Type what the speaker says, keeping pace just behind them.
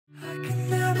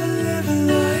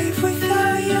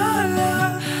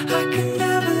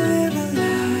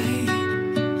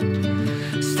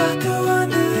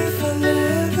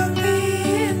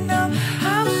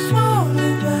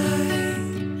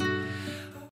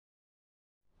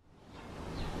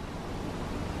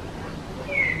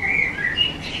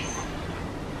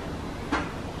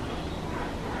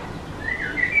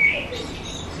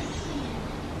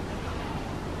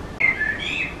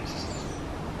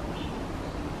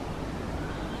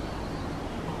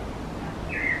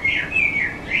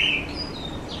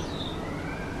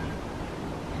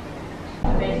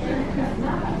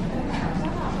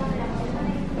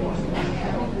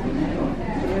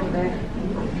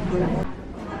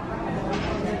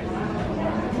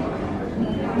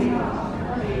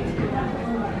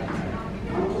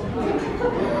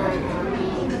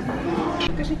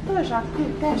Toisaalta kyllä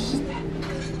tästä.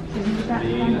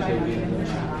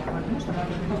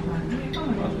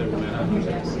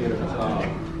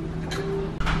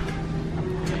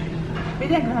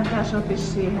 Mitenköhän tää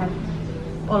sopisi siihen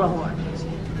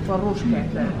olohuoneeseen, kun on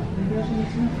ruskeat löydät?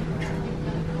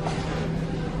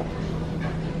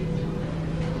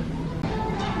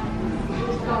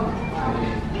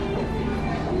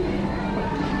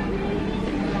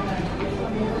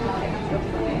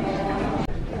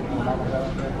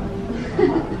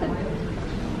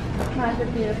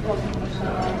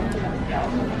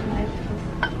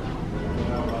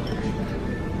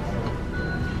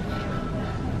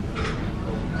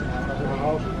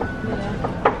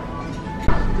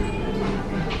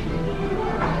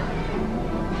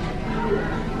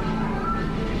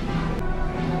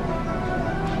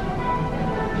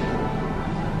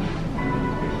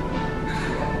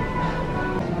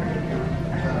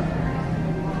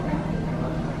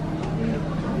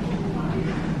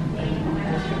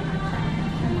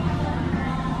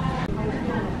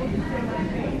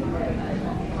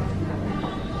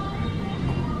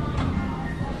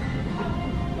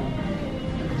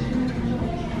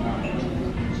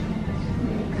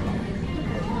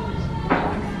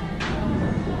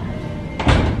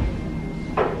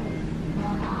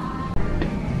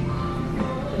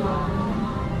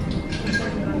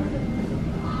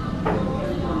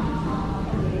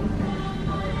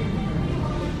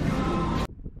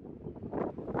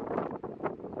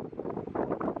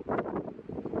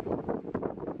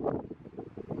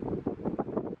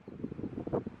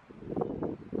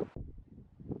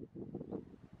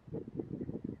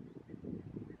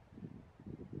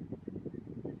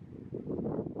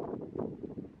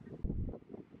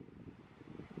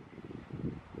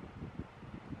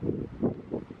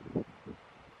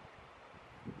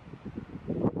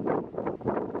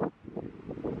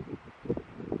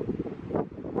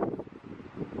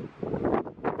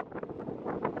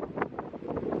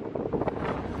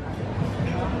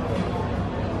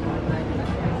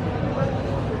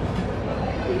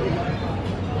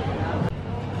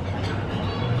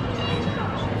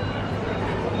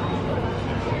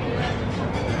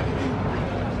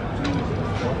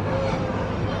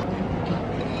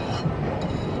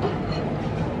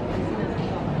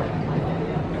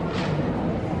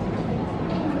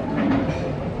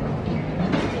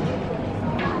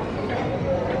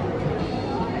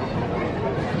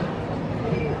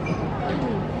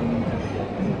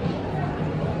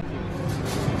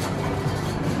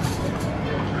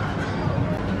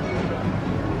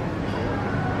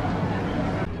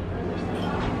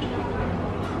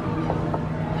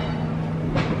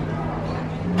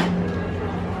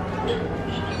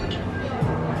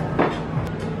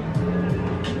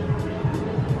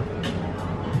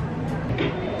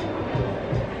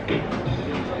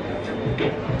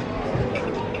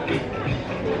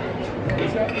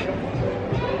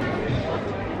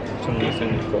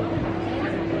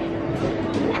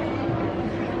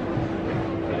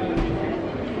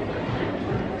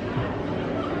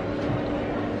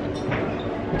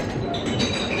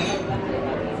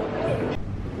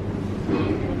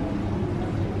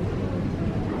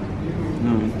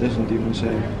 Doesn't even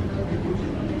say.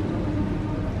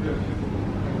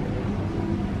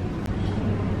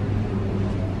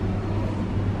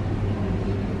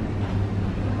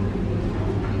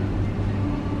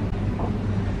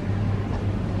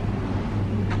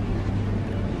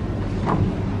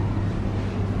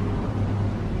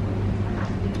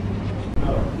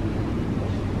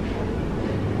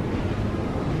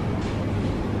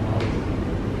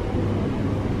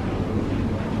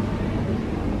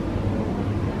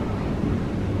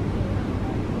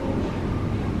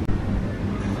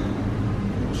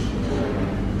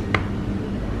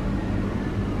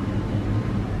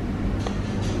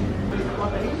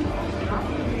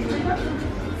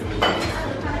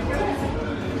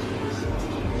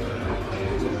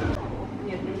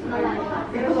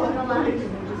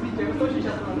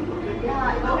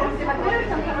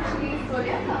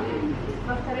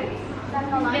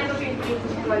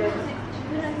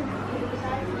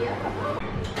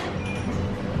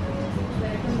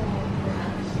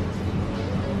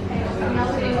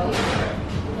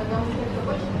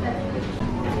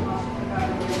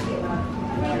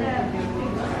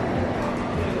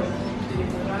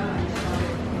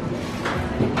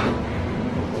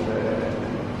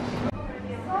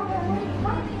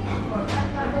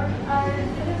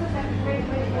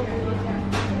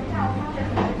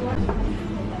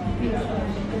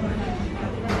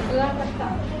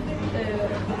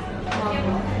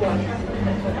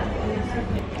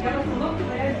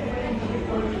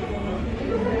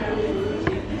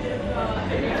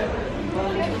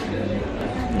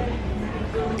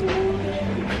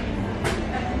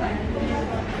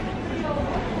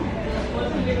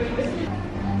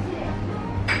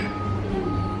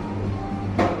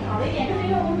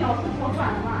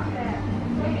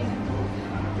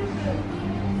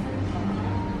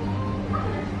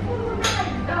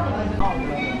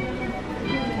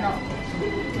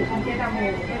 Ketä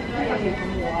muu? Ketä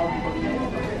muu auto?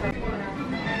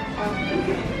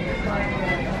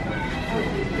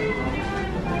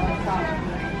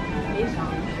 Ei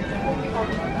saa.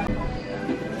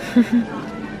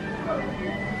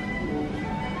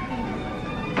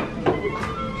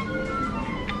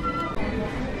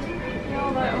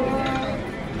 Joo, vai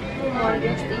mulla oli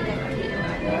just itsekin.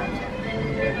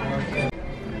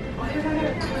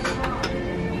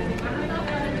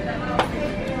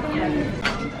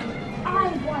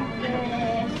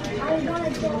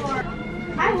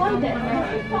 I want it.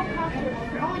 It's so popular.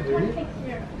 For only 26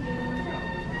 euros.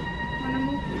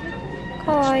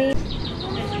 かわいい。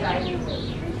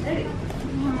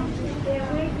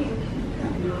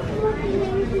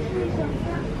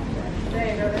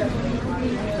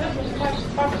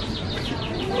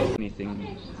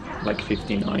Anything like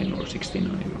 59 or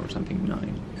 69 or something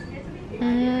 9.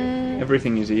 Mm.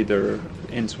 Everything is either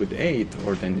ends with 8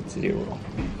 or then it's 0.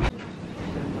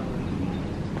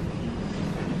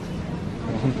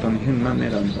 本当に変な値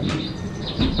段だね。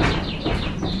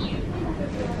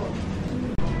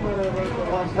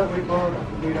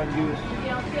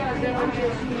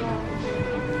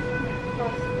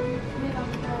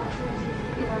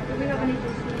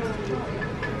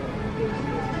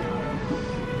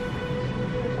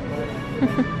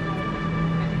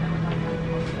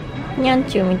にゃん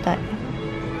ちゅうみたい。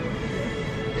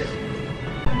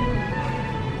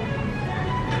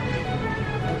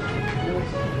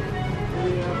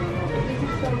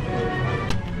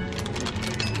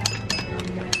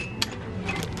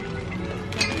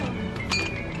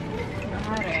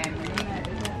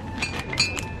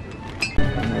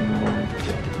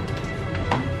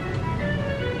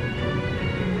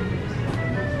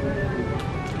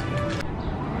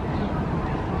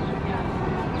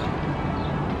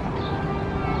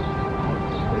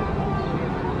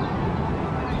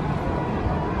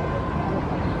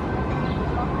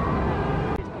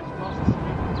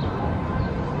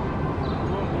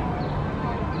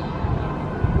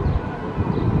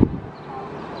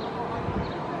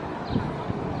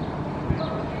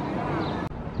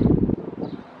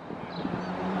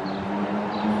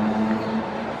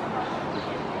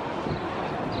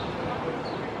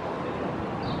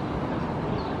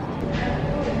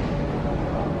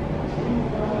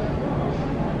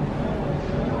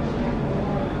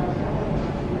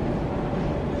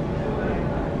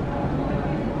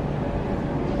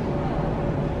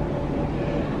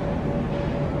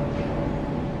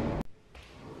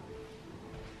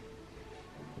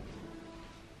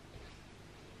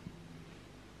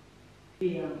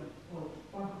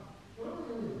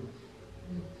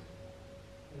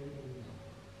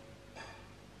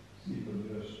Siitä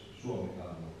myös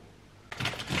suomi.no.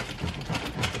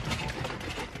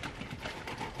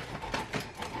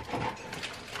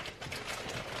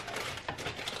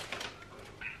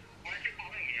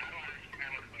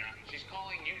 She's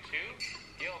calling you too?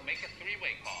 Yo, make a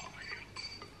three-way call.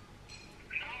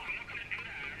 No, I'm not gonna do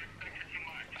that. I respect her too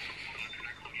much. Can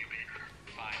I call you later?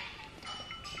 Fine.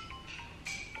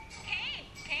 Hey,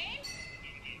 Kane?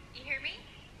 You hear me?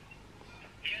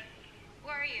 Yes,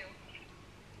 Where are you?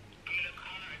 I'm in a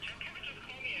car. Kevin just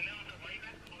called me and now I was like, why are you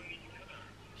guys calling each other?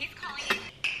 He's calling you.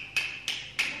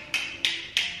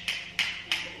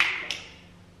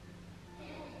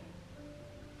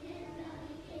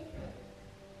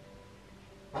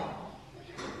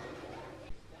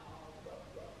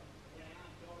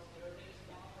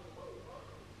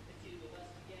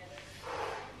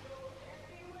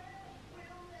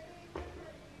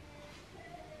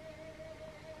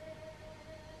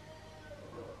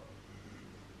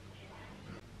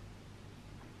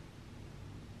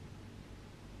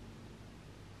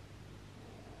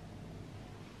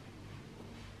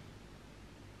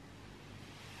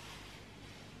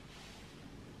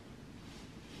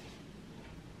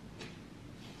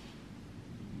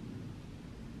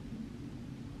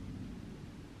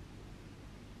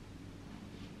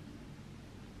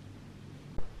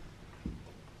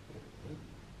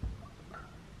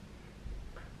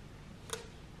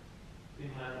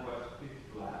 Finland was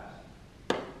 5th last.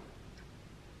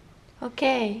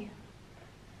 OK。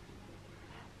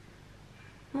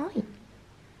もういい。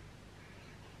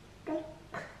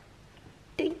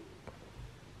でい。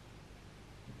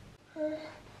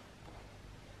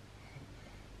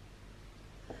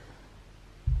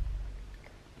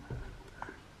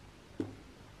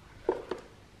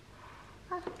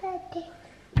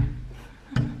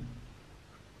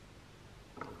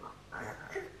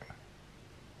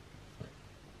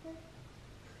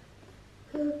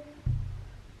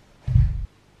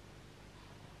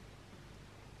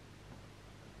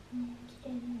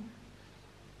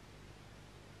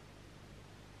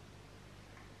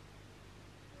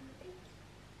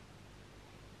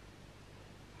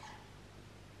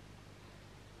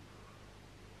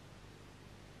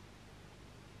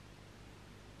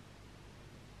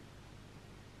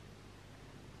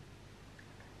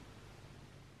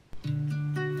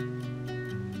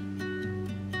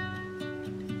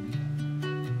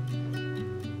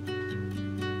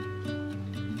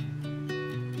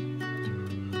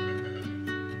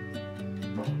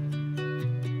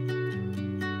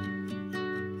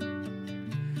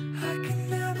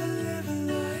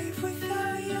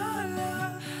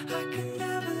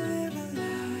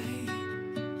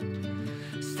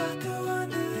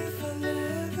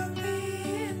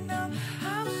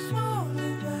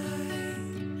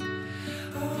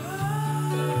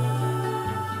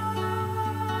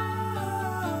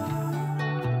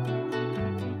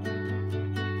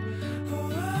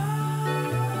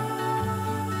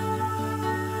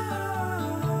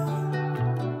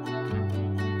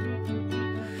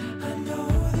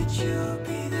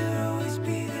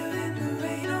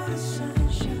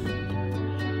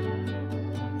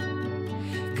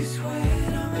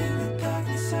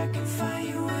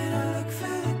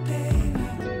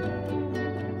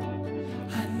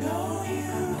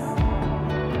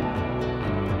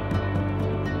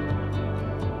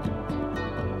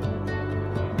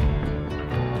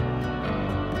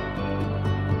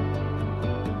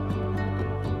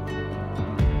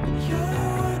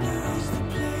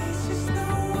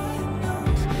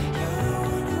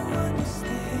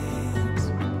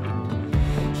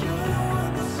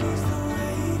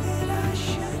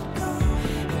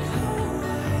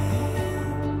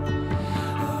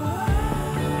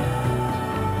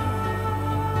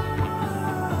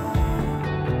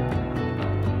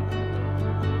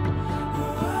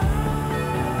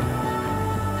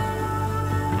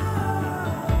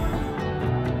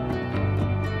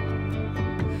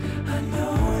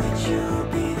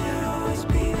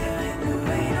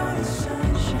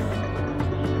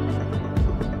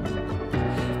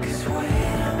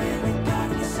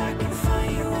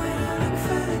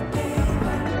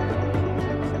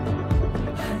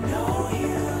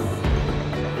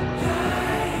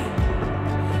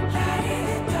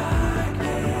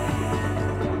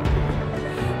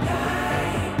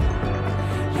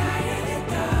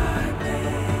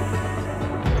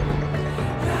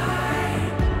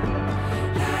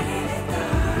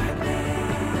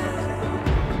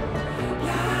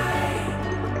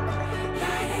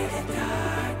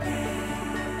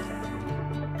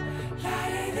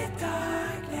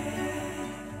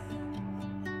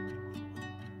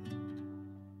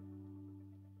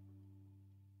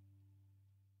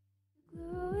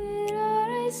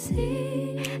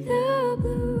see the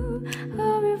blue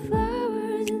of your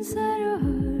flowers inside your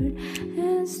heart,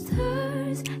 and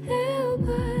stars held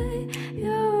by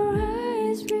your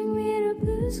eyes bring me to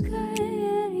blue sky,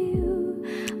 and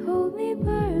you hold me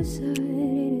by your side.